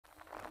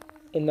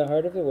In the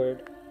Heart of the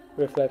Word,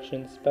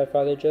 Reflections by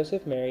Father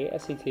Joseph Mary,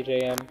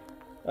 SCTJM,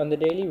 on the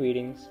daily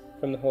readings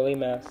from the Holy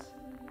Mass.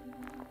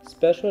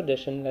 Special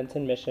edition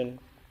Lenten Mission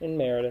in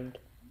Maryland.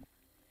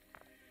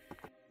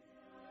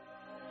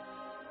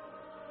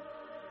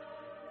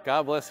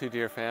 God bless you,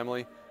 dear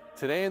family.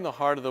 Today in the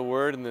Heart of the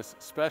Word in this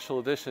special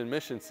edition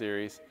mission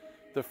series,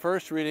 the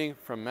first reading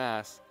from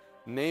Mass,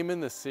 Naaman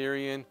the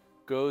Syrian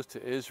goes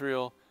to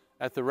Israel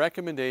at the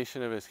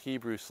recommendation of his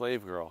Hebrew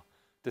slave girl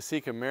to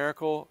seek a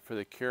miracle for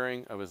the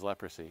curing of his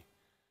leprosy.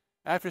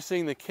 After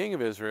seeing the king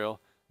of Israel,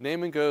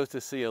 Naaman goes to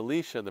see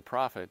Elisha the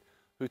prophet,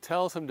 who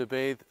tells him to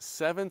bathe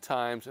 7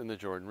 times in the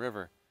Jordan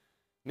River.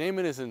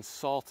 Naaman is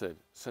insulted,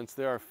 since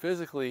there are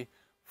physically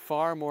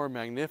far more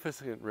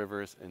magnificent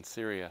rivers in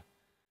Syria.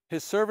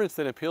 His servants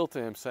then appeal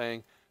to him,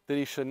 saying that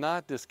he should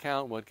not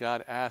discount what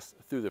God asked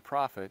through the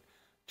prophet,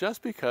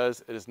 just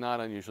because it is not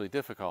unusually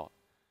difficult.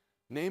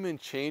 Naaman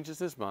changes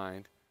his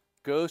mind,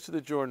 goes to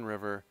the Jordan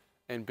River,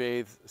 and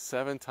bathes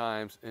 7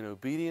 times in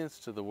obedience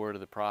to the word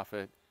of the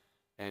prophet,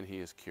 and he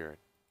is cured.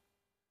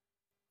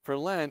 For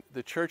Lent,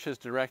 the Church has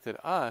directed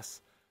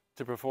us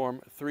to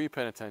perform 3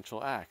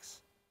 penitential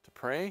acts: to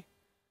pray,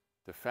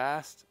 to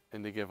fast,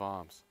 and to give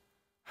alms.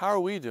 How are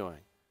we doing?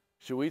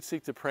 Should we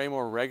seek to pray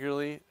more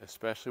regularly,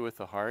 especially with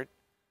the heart?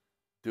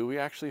 Do we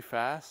actually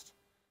fast?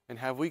 And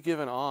have we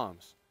given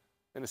alms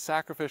in a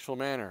sacrificial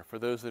manner for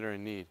those that are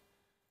in need?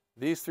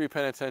 These 3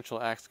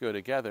 penitential acts go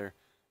together,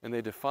 and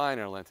they define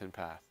our Lenten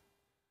path.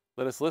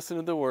 Let us listen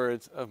to the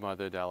words of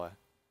Mother Della.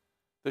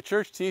 The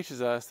Church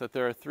teaches us that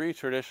there are 3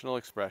 traditional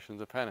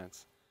expressions of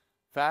penance: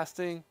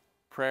 fasting,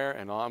 prayer,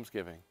 and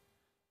almsgiving.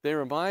 They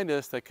remind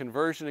us that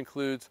conversion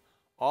includes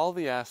all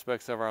the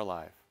aspects of our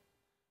life.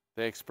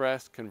 They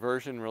express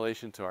conversion in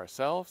relation to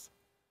ourselves,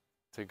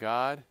 to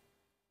God,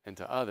 and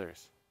to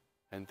others.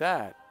 And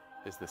that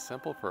is the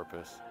simple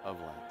purpose of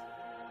Lent.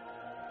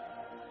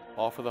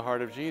 All for the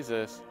heart of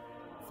Jesus,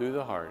 through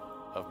the heart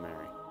of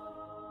Mary.